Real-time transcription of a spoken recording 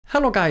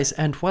Hello guys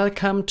and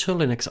welcome to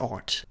Linux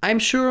Art. I'm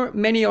sure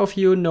many of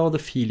you know the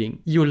feeling.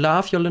 You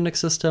love your Linux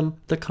system,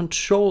 the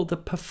control, the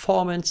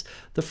performance,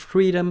 the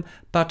freedom,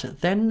 but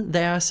then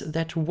there's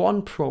that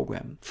one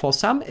program. For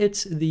some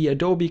it's the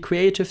Adobe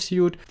Creative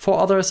Suite, for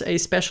others a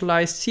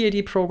specialized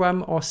CAD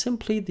program or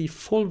simply the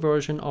full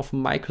version of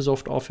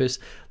Microsoft Office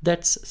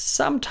that's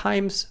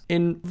sometimes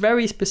in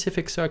very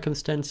specific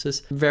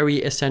circumstances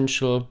very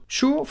essential.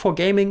 Sure, for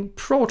gaming,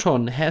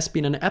 Proton has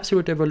been an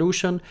absolute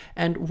evolution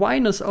and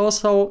Wine is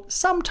also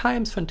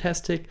sometimes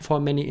fantastic for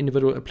many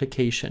individual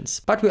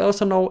applications. But we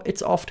also know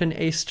it's often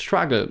a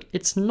struggle.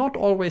 It's not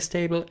always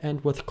stable,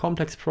 and with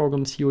complex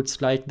program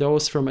suites like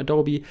those from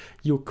Adobe,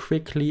 you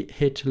quickly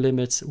hit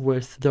limits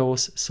with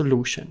those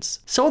solutions.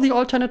 So the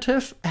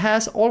alternative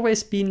has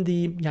always been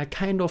the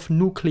kind of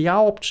nuclear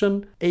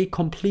option, a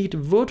complete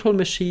virtual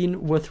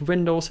machine with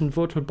Windows and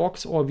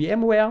VirtualBox or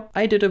VMware.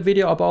 I did a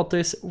video about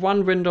this,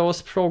 one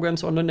Windows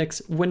programs on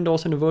Linux,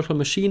 Windows and a virtual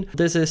machine.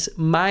 This is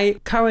my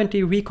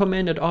currently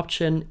recommended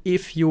option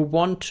if you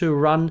want to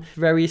run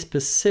very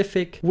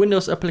specific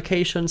Windows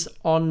applications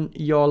on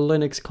your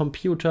Linux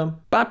computer.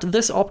 But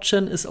this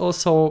option is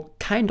also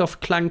kind of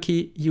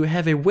clunky. You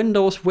have a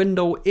Windows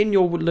window in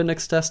your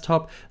Linux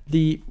desktop.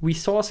 The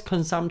resource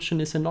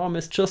consumption is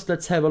enormous. Just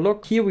let's have a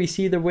look. Here we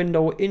see the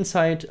window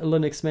inside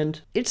Linux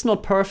Mint. It's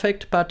not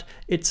perfect, but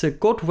it's a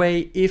good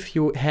way if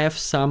you have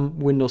some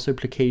Windows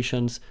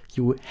applications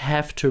you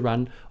have to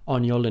run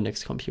on your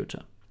Linux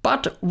computer.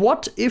 But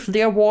what if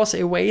there was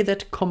a way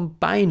that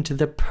combined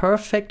the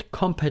perfect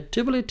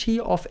compatibility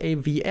of a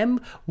VM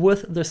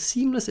with the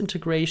seamless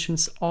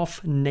integrations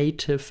of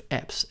native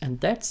apps? And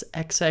that's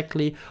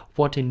exactly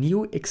what a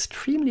new,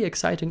 extremely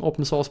exciting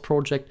open source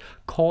project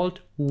called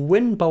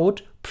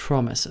WinBoat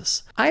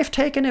promises. I've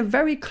taken a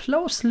very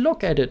close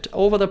look at it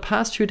over the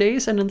past few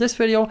days, and in this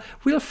video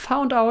we'll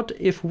find out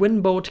if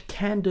WinBoat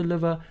can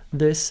deliver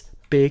this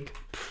big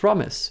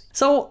promise.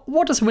 So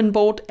what is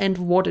WinBoat and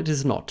what it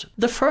is not?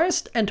 The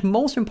first and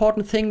most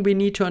important thing we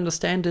need to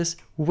understand is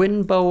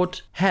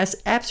WinBoat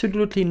has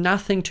absolutely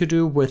nothing to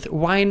do with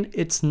Wine.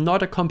 It's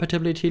not a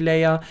compatibility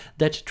layer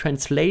that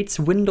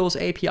translates Windows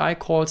API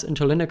calls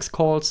into Linux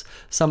calls.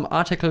 Some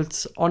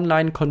articles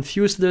online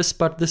confuse this,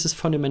 but this is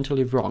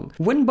fundamentally wrong.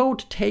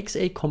 WinBoat takes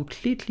a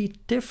completely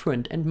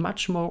different and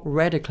much more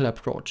radical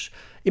approach.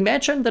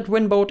 Imagine that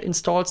WinBoat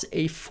installs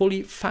a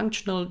fully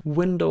functional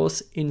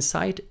Windows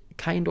inside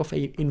kind of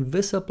a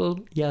invisible,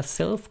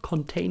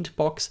 self-contained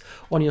box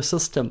on your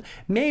system.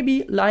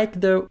 Maybe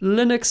like the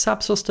Linux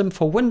subsystem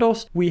for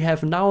Windows, we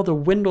have now the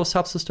Windows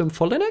subsystem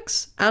for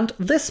Linux, and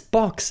this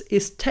box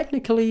is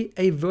technically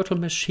a virtual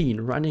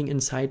machine running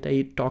inside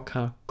a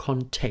Docker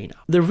container.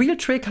 The real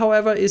trick,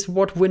 however, is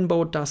what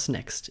WinBoat does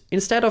next.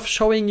 Instead of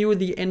showing you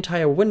the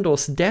entire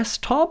Windows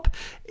desktop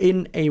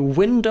in a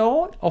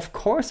window, of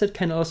course it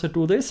can also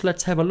do this.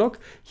 Let's have a look.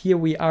 Here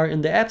we are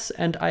in the apps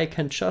and I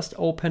can just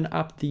open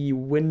up the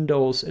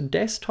Windows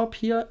desktop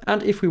here.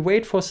 And if we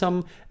wait for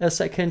some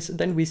seconds,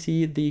 then we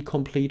see the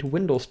complete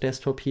Windows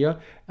desktop here.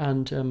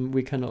 And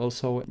we can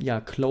also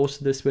close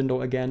this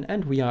window again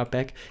and we are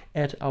back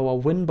at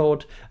our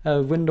WinBoat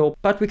window.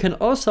 But we can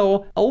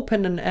also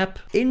open an app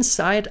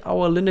inside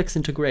our Linux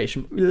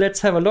integration.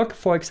 Let's have a look.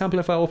 For example,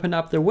 if I open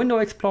up the Window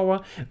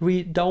Explorer,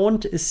 we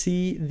don't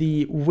see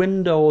the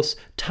Windows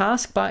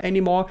taskbar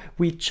anymore.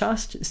 We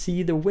just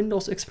see the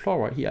Windows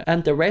Explorer here,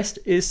 and the rest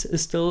is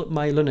still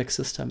my Linux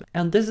system.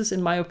 And this is,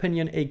 in my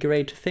opinion, a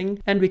great thing.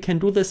 And we can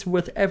do this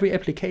with every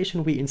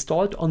application we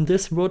installed on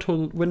this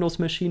virtual Windows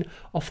machine.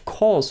 Of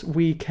course,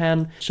 we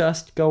can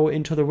just go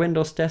into the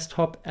Windows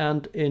desktop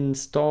and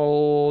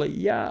install,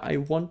 I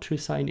want to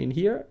sign in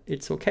here.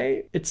 It's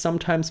okay. It's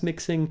sometimes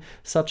mixing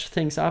such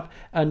things up.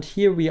 And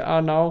here we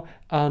are now,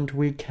 and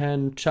we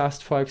can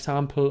just, for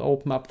example,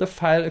 open up the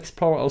File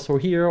Explorer also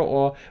here,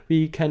 or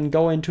we can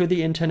go into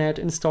the internet,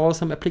 install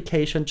some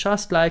application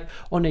just like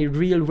on a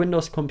real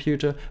Windows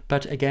computer.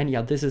 But again,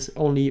 this is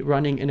only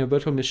running in a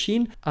virtual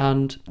machine.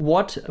 And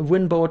what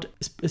WinBoat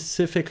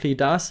specifically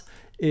does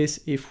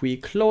is if we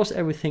close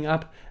everything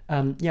up,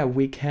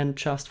 we can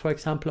just, for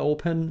example,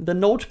 open the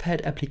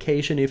Notepad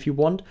application if you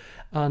want,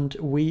 and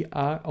we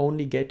are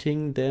only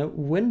getting the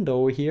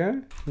window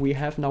here. We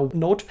have now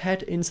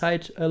Notepad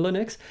inside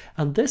Linux,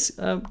 and this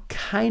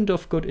kind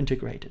of got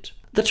integrated.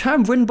 The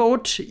term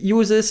WinBoat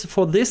uses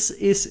for this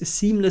is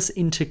seamless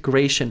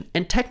integration,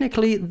 and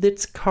technically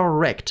that's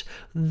correct.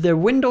 The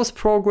Windows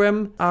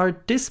program are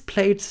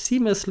displayed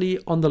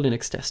seamlessly on the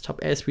Linux desktop,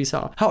 as we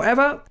saw.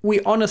 However, we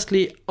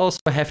honestly also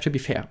have to be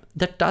fair.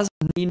 That doesn't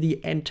mean the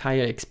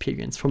entire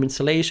experience. From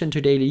installation to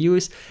daily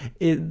use,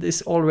 it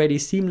is already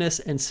seamless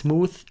and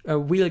smooth.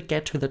 We'll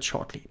get to that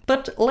shortly.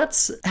 But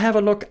let's have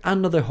a look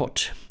under the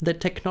hood, the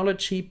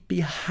technology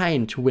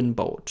behind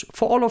WinBoat.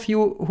 For all of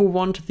you who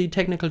want the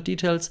technical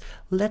details,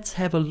 let's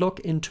have a look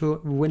into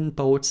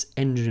WinBoat's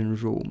engine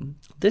room.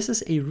 This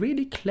is a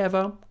really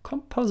clever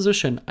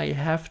composition, I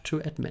have to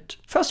admit.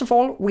 First of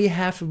all, we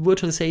have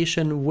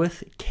virtualization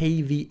with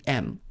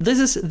KVM. This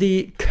is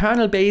the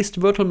kernel-based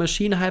virtual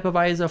machine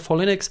hypervisor for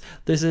Linux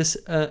This is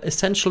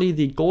essentially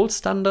the gold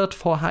standard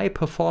for high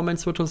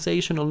performance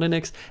virtualization on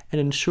Linux and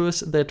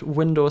ensures that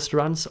Windows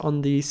runs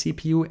on the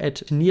CPU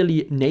at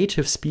nearly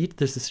native speed.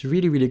 This is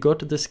really, really good,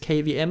 this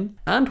KVM.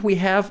 And we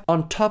have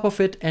on top of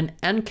it an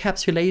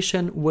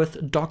encapsulation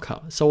with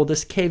Docker. So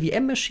this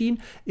KVM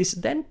machine is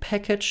then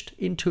packaged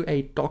into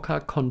a Docker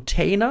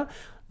container.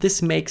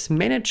 This makes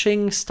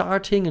managing,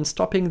 starting and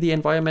stopping the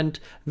environment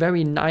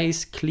very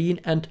nice,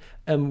 clean, and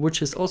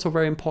which is also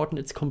very important,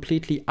 it's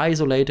completely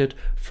isolated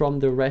from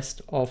the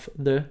rest of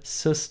the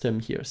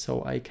system here.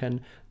 So I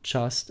can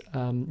just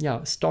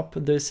stop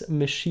this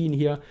machine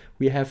here.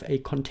 We have a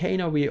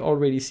container we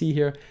already see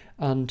here,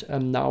 and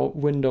now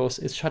Windows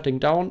is shutting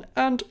down,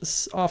 and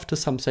after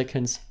some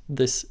seconds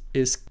this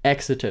is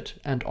exited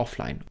and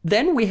offline.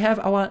 Then we have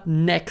our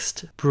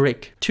next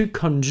brick. To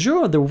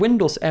conjure the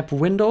Windows app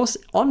Windows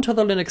onto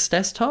the Linux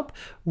desktop,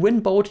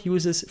 WinBoat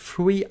uses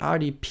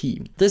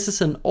FreeRDP. This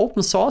is an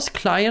open source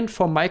client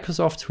for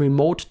Microsoft's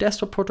remote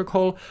desktop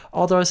protocol.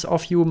 Others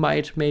of you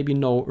might maybe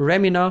know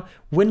Remina.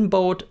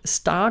 WinBoat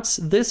starts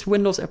this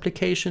Windows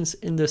applications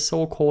in the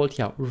so-called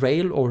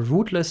rail or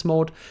rootless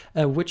mode,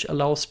 which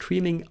allows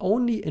streaming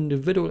only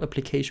individual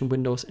application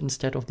windows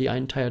instead of the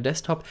entire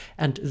desktop.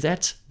 And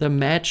that's the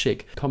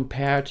magic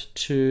compared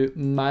to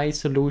my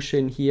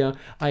solution here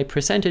I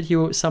presented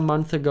you some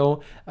months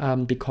ago,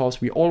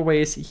 because we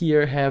always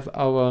here have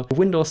our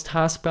Windows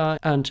taskbar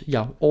and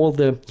all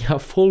the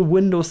full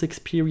Windows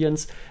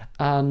experience.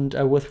 And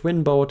with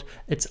WinBoat,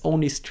 it's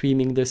only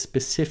streaming the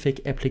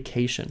specific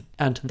application.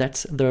 And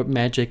that's the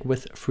magic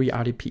with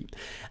FreeRDP.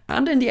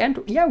 And in the end,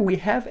 we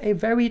have a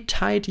very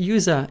tight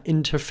user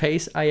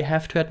interface, I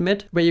have to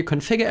admit, where you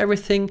configure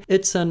everything.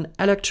 It's an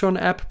Electron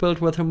app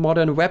built with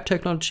modern web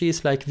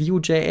technologies like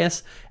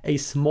Vue.js. A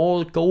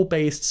small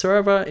Go-based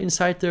server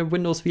inside the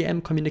Windows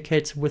VM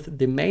communicates with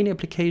the main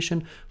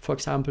application, for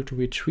example, to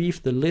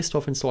retrieve the list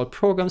of installed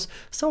programs.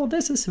 So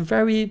this is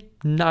very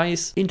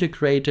nice,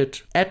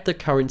 integrated at the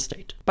current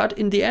state. But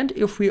in the end,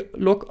 if we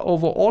look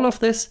over all of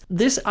this,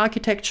 this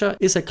architecture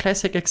is a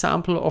classic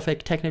example of a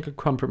technical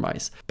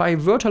compromise. By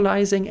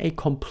virtualizing a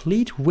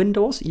complete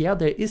Windows,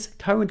 there is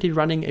currently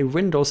running a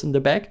Windows in the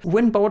back,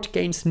 WinBoat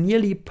gains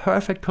nearly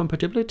perfect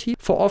compatibility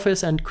for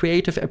Office and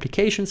creative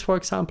applications, for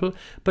example.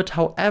 But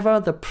however,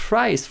 the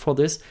price for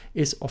this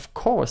is of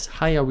course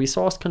higher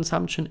resource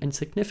consumption and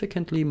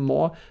significantly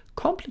more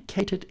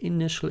complicated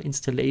initial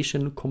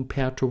installation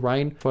compared to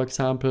Wine, for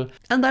example.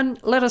 And then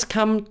let us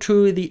come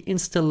to the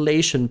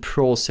installation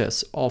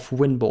process of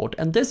WinBoat.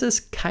 And this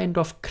is kind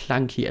of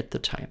clunky at the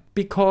time,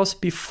 because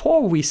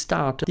before we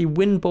start the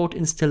WinBoat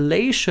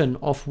installation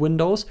of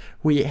Windows,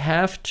 we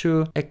have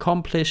to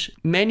accomplish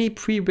many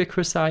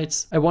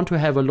prerequisites. I want to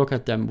have a look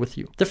at them with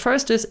you. The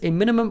first is a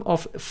minimum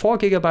of 4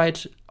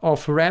 GB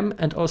of RAM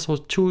and also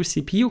 2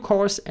 CPU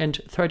cores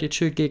and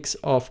 32 gigs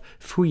of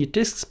free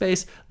disk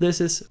space. This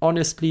is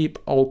honestly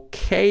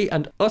okay,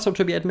 and also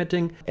to be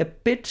admitting a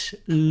bit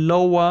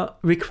lower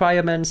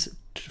requirements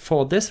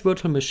for this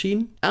virtual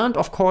machine. And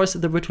of course,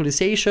 the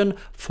virtualization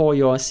for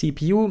your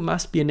CPU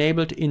must be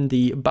enabled in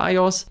the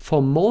BIOS.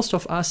 For most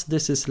of us,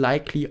 this is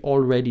likely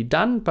already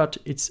done, but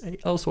it's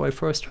also a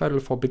first hurdle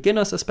for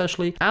beginners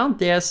especially. And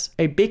there's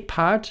a big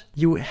part,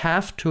 you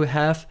have to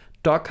have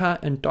Docker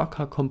and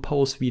Docker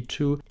Compose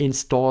v2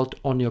 installed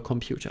on your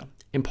computer.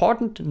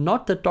 Important,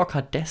 not the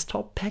Docker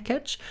desktop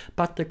package,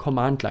 but the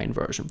command line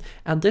version.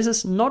 And this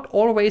is not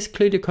always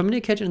clearly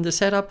communicated in the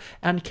setup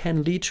and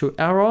can lead to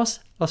errors,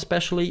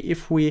 especially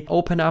if we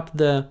open up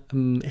the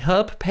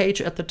help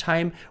page at the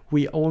time.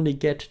 We only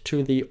get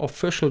to the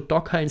official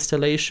Docker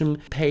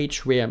installation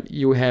page where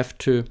you have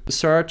to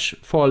search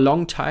for a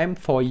long time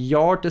for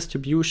your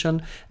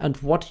distribution and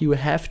what you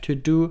have to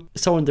do.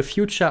 So in the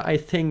future, I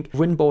think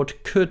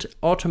WinBoat could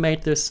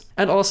automate this.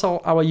 And also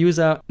our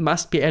user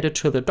must be added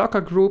to the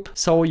Docker group.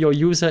 So your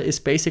user is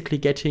basically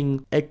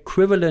getting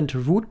equivalent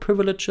root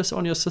privileges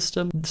on your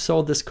system.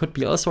 So this could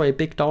be also a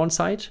big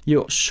downside.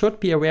 You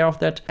should be aware of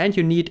that, and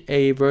you need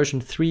a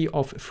version 3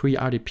 of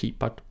FreeRDP,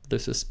 but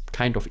this is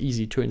kind of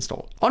easy to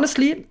install.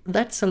 Honestly,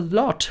 that's a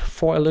lot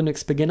for a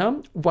Linux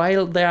beginner.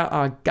 While there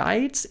are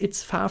guides,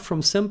 it's far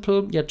from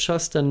simple, yet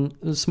just a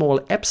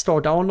small App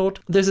Store download.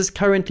 This is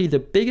currently the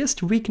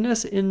biggest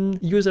weakness in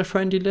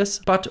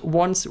user-friendliness, but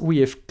once we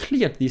have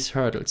cleared these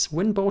hurdles,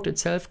 WinBoat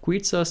itself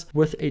greets us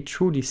with a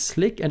truly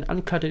slick and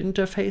uncluttered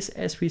interface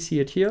as we see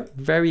it here.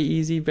 Very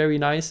easy, very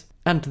nice.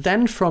 And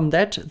then from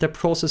that, the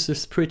process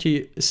is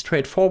pretty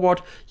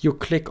straightforward. You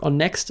click on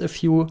next a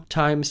few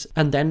times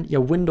and then your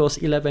Windows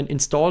 11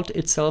 installed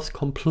itself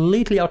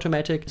completely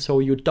automatic. So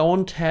you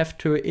don't have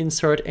to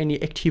insert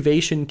any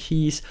activation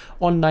keys,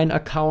 online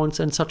accounts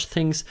and such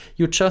things.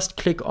 You just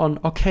click on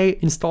OK,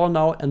 install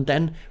now, and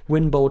then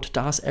WinBoat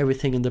does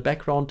everything in the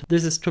background.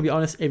 This is, to be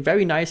honest, a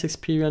very nice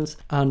experience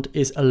and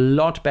is a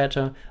lot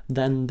better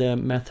than the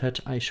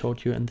method I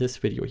showed you in this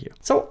video here.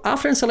 So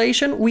after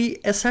installation, we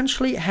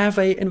essentially have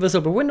a invisible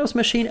Windows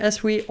machine,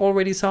 as we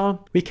already saw.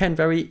 We can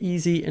very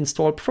easy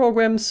install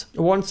programs.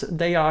 Once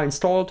they are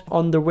installed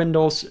on the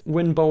Windows,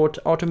 WinBoat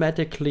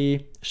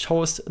automatically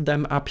shows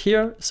them up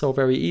here, so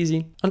very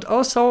easy. And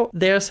also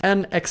there's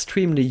an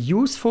extremely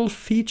useful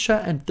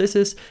feature, and this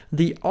is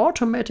the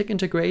automatic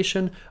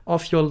integration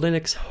of your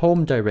Linux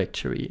home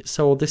directory.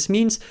 So this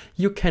means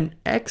you can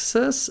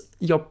access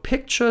your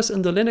pictures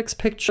in the Linux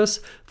pictures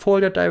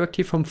folder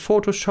directly from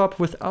Photoshop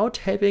without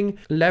having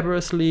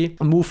laboriously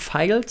move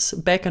files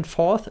back and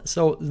forth.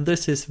 So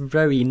this is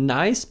very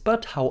nice,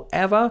 but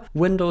however,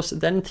 Windows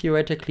then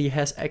theoretically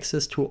has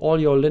access to all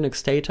your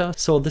Linux data.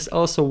 So this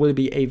also will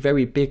be a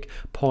very big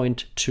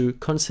point to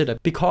consider,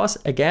 because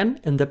again,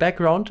 in the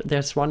background,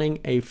 there's running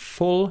a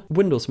full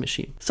Windows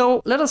machine.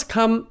 So let us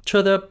come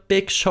to the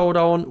big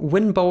showdown,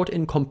 WinBoat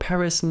in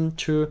comparison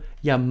to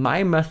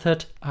my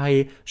method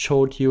I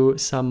showed you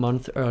some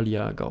months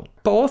earlier ago.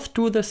 Both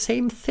do the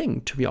same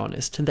thing, to be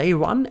honest. They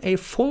run a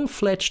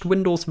full-fledged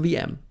Windows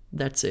VM.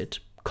 That's it.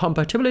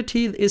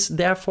 Compatibility is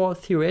therefore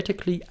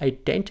theoretically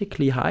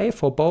identically high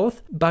for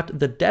both, but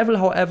the devil,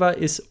 however,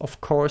 is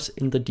of course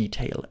in the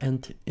detail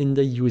and in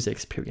the user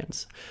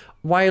experience.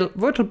 While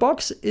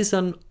VirtualBox is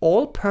an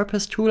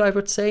all-purpose tool, I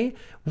would say,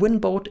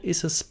 WinBoat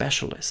is a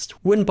specialist.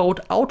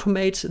 WinBoat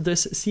automates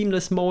this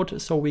seamless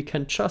mode, so we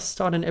can just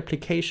start an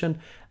application,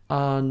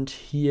 and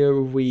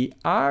here we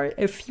are,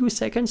 a few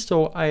seconds.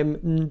 So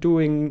I'm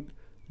doing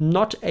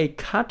not a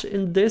cut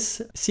in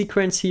this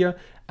sequence here.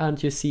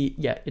 And you see,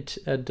 it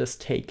does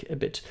take a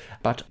bit.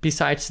 But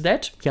besides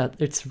that,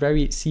 it's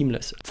very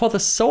seamless. For the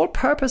sole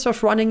purpose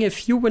of running a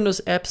few Windows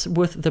apps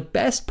with the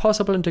best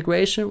possible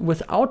integration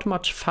without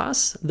much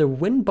fuss, the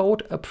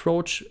WinBoat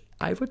approach,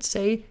 I would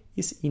say,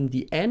 is in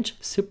the end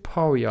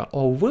superior,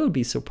 or will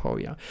be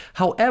superior.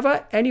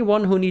 However,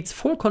 anyone who needs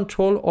full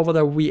control over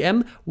the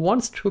VM,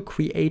 wants to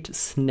create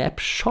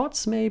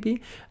snapshots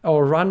maybe,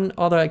 or run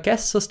other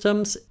guest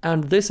systems,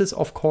 and this is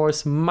of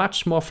course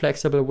much more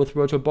flexible with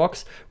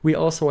VirtualBox. We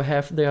also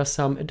have there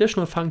some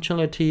additional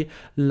functionality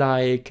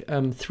like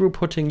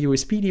throughputing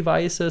USB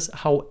devices.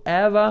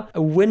 However,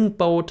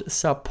 WinBoat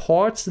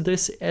supports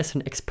this as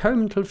an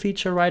experimental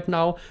feature right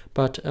now,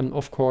 but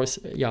of course,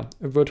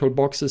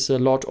 VirtualBox is a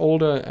lot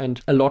older and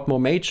a lot more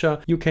mature.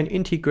 You can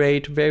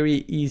integrate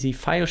very easy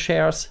file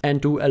shares and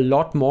do a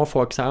lot more,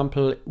 for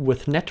example,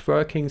 with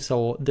networking.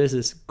 So this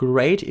is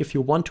great if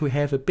you want to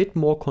have a bit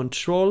more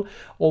control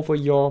over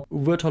your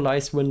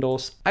virtualized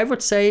Windows. I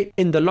would say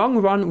in the long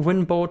run,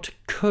 WinBoat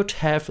could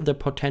have the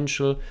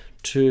potential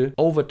to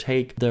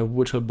overtake the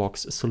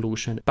VirtualBox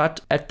solution.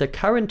 But at the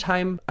current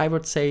time, I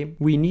would say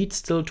we need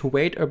still to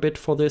wait a bit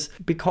for this,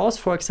 because,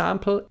 for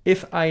example,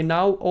 if I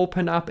now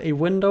open up a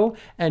window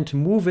and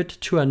move it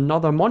to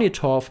another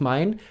monitor of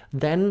mine,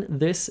 then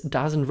this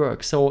doesn't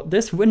work. So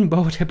this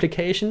WinBoat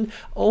application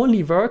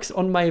only works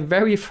on my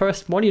very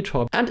first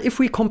monitor. And if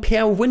we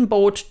compare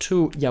WinBoat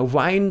to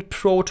Wine,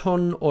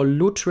 Proton or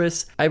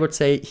Lutris, I would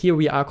say here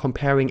we are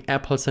comparing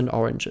apples and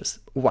oranges.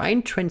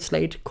 Wine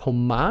translate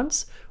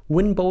commands,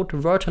 WinBoat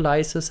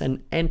virtualizes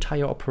an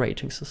entire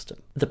operating system.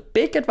 The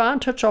big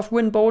advantage of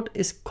WinBoat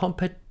is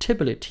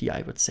compatibility,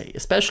 I would say,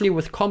 especially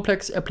with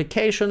complex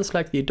applications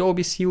like the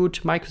Adobe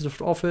Suite,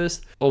 Microsoft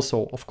Office.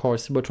 Also, of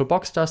course,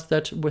 VirtualBox does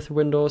that with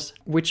Windows,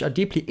 which are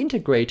deeply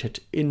integrated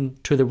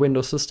into the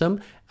Windows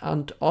system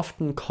and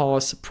often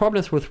cause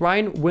problems with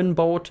Wine.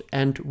 WinBoat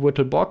and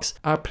VirtualBox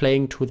are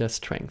playing to their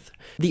strength.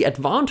 The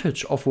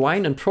advantage of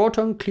Wine and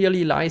Proton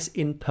clearly lies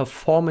in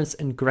performance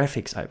and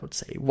graphics, I would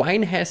say.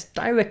 Wine has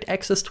direct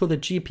access to the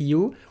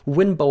GPU,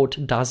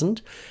 WinBoat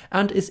doesn't,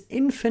 and is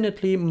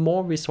infinitely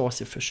more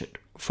resource efficient.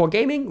 For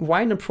gaming,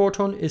 Wine and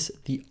Proton is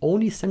the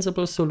only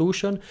sensible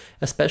solution,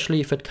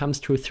 especially if it comes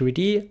to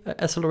 3D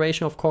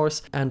acceleration, of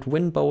course, and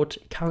WinBoat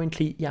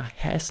currently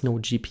has no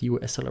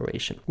GPU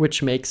acceleration,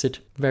 which makes it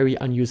very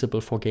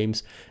unusable for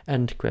games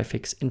and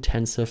graphics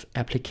intensive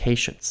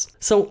applications.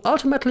 So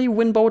ultimately,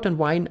 WinBoat and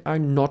Wine are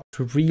not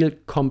real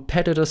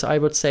competitors, I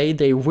would say.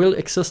 They will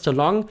exist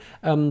along.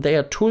 They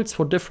are tools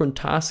for different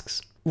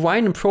tasks.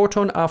 Wine and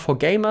Proton are for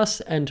gamers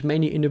and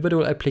many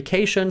individual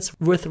applications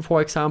with,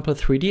 for example,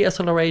 3D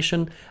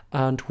acceleration,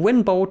 and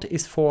WinBoat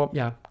is for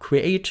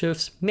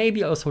creatives,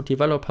 maybe also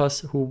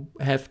developers who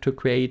have to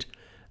create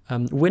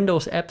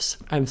Windows apps,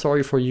 I'm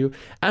sorry for you,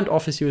 and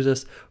Office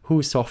users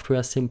whose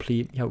software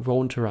simply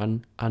won't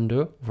run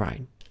under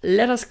Wine.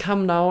 Let us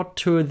come now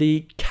to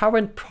the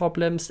current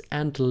problems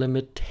and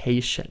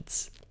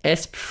limitations.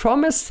 As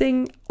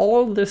promising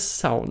all this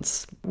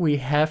sounds, we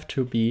have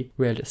to be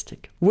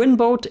realistic.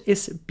 WinBoat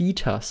is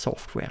beta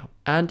software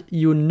and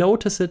you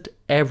notice it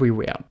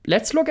everywhere.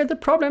 Let's look at the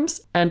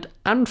problems, and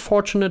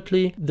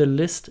unfortunately the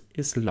list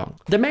is long.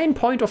 The main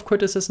point of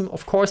criticism,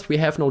 of course, we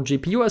have no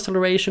GPU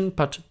acceleration,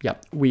 but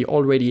we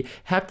already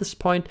had this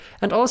point.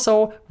 And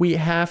also we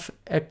have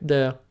at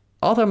the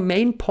other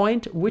main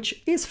point,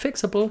 which is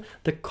fixable,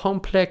 the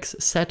complex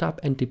setup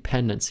and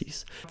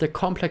dependencies. The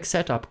complex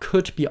setup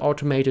could be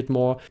automated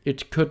more.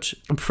 It could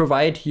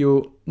provide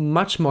you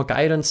much more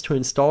guidance to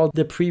install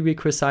the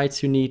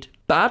prerequisites you need.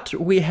 But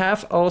we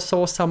have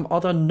also some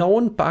other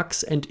known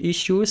bugs and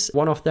issues.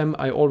 One of them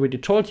I already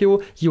told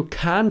you, you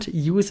can't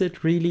use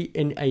it really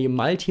in a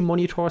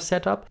multi-monitor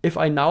setup. If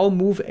I now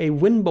move a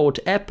WinBoat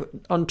app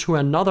onto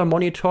another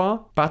monitor,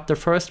 but the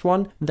first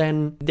one,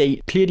 then they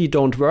clearly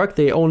don't work.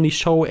 They only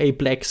show a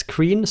black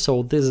screen,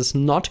 so this is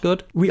not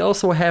good. We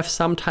also have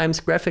sometimes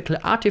graphical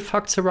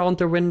artifacts around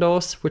the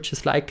windows, which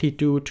is likely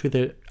due to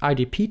the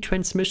RDP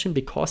transmission,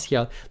 because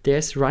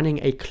there's running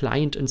a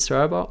client and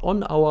server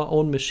on our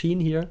own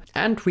machine here.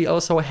 And we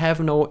also have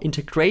no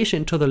integration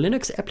into the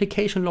Linux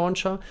application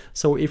launcher.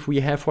 So if we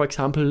have, for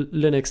example,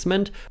 Linux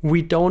Mint,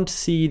 we don't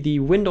see the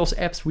Windows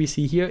apps we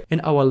see here in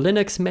our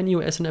Linux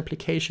menu as an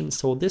application.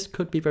 So this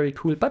could be very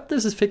cool, but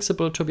this is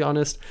fixable, to be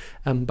honest,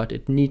 but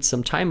it needs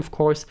some time, of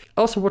course.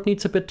 Also, what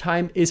needs a bit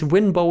time is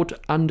WinBoat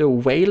under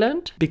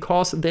Wayland,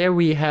 because there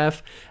we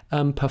have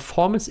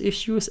performance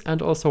issues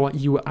and also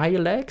UI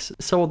lags.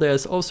 So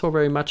there's also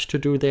very much to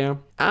do there.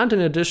 And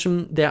in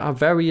addition, there are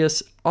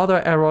various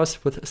other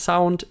errors with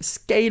sound,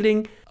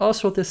 scaling,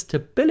 also the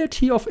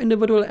stability of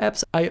individual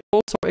apps. I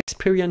also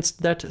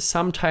experienced that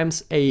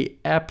sometimes a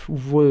app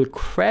will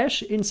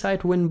crash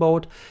inside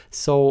WinBoat.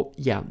 So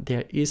yeah,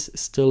 there is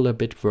still a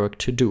bit work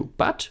to do.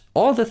 But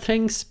all the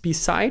things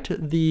beside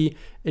the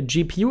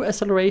GPU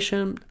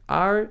acceleration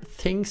are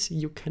things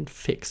you can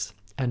fix.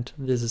 And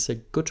this is a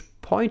good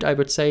point, I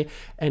would say,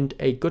 and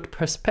a good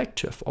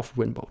perspective of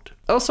WinBoat.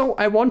 Also,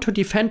 I want to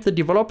defend the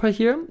developer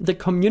here. The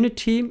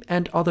community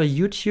and other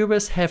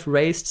YouTubers have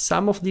raised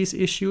some of these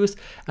issues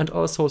and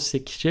also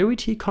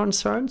security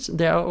concerns.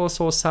 There are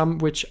also some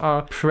which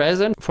are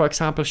present, for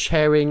example,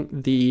 sharing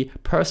the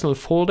personal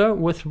folder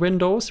with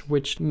Windows,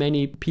 which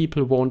many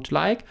people won't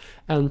like,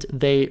 and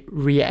they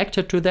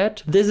reacted to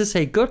that. This is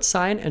a good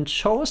sign and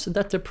shows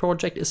that the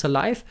project is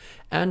alive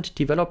and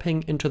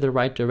developing into the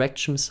right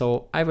direction.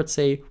 So I would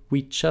say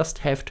we just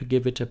have to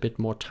give it a bit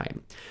more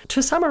time.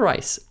 To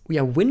summarize,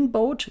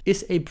 WinBoat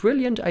is a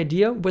brilliant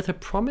idea with a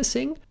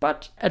promising,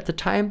 but at the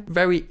time,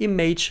 very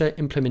immature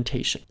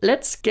implementation.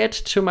 Let's get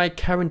to my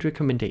current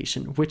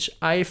recommendation, which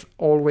I've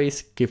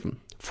always given.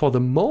 For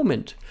the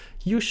moment,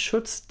 you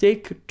should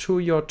stick to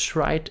your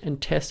tried and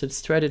tested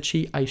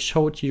strategy I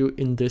showed you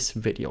in this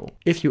video.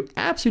 If you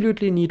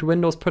absolutely need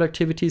Windows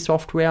productivity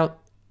software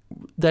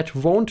that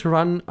won't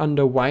run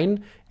under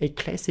Wine, a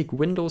classic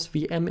Windows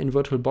VM in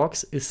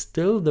VirtualBox is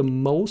still the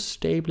most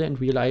stable and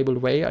reliable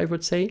way, I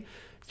would say.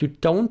 You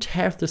don't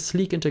have the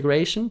sleek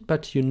integration,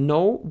 but you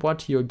know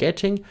what you're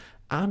getting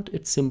and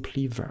it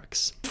simply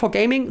works. For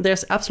gaming,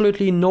 there's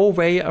absolutely no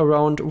way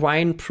around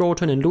Wine,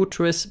 Proton and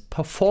Lutris.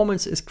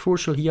 Performance is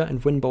crucial here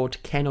and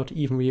WinBoat cannot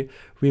even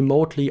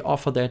remotely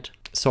offer that.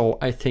 So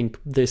I think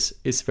this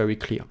is very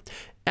clear.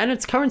 And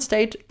its current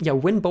state,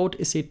 WinBoat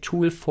is a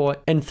tool for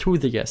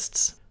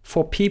enthusiasts,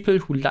 for people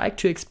who like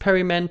to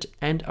experiment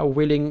and are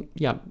willing,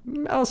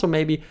 also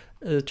maybe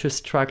to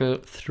struggle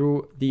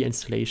through the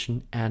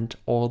installation and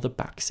all the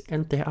bugs,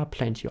 and there are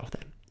plenty of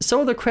them.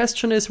 So the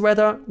question is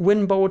whether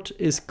WinBoat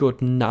is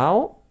good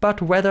now,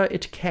 but whether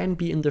it can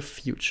be in the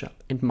future.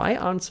 And my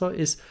answer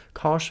is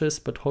cautious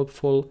but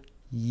hopeful.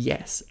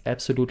 Yes,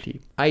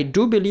 absolutely. I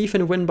do believe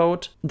in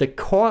WinBoat. The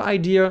core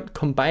idea,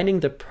 combining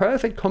the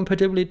perfect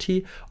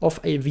compatibility of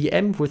a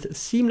VM with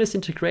seamless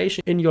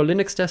integration in your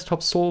Linux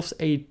desktop, solves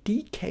a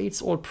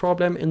decades-old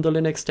problem in the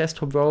Linux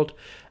desktop world.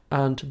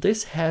 And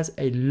this has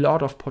a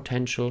lot of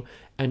potential,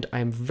 and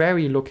I'm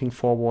very looking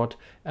forward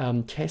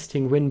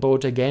testing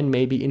WinBoat again,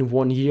 maybe in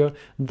 1 year.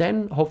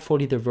 Then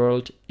hopefully the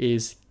world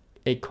is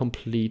a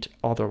complete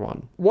other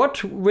one. What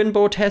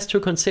WinBoat has to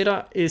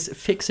consider is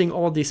fixing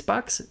all these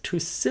bugs to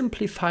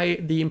simplify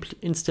the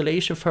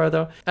installation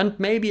further, and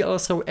maybe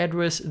also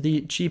address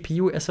the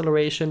GPU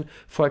acceleration,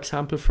 for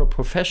example, for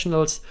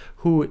professionals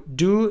who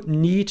do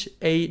need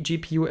a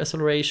GPU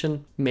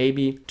acceleration,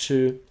 maybe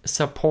to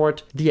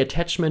support the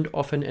attachment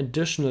of an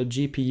additional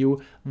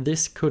GPU.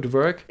 This could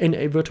work in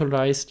a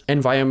virtualized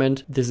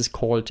environment. This is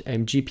called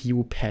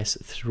GPU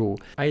pass-through.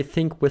 I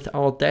think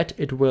without that,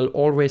 it will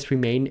always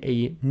remain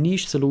a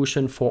niche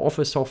solution for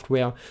office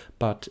software,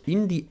 but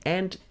in the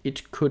end,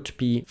 it could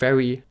be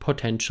very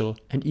potential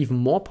and even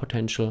more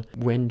potential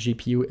when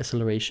GPU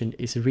acceleration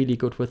is really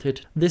good with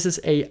it. This is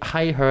a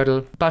high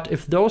hurdle, but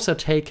if those are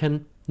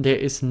taken, there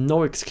is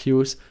no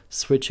excuse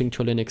switching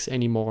to Linux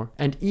anymore.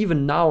 And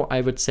even now,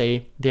 I would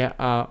say there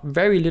are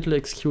very little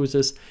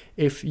excuses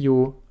if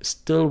you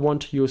still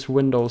want to use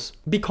Windows,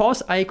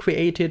 because I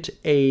created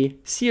a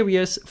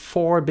series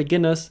for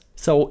beginners.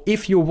 So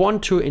if you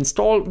want to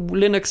install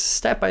Linux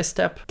step by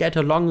step, get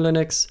along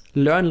Linux,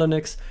 learn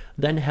Linux,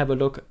 then have a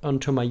look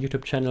onto my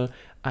YouTube channel.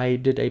 I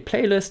did a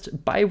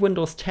playlist by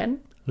Windows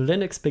 10.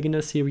 Linux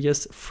beginner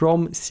series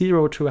from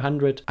 0 to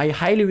 100. I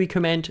highly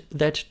recommend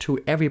that to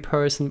every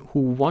person who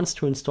wants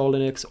to install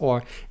Linux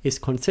or is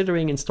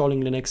considering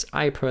installing Linux.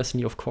 I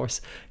personally, of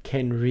course,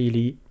 can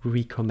really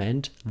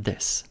recommend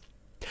this.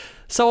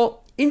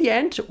 So in the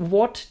end,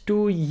 what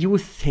do you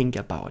think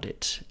about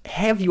it?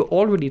 Have you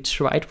already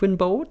tried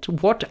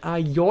WinBoat? What are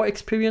your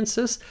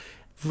experiences?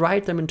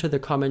 write them into the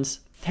comments.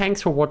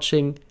 Thanks for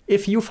watching.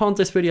 If you found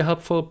this video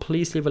helpful,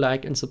 please leave a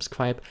like and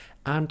subscribe,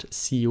 and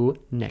see you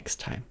next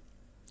time.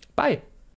 Bye.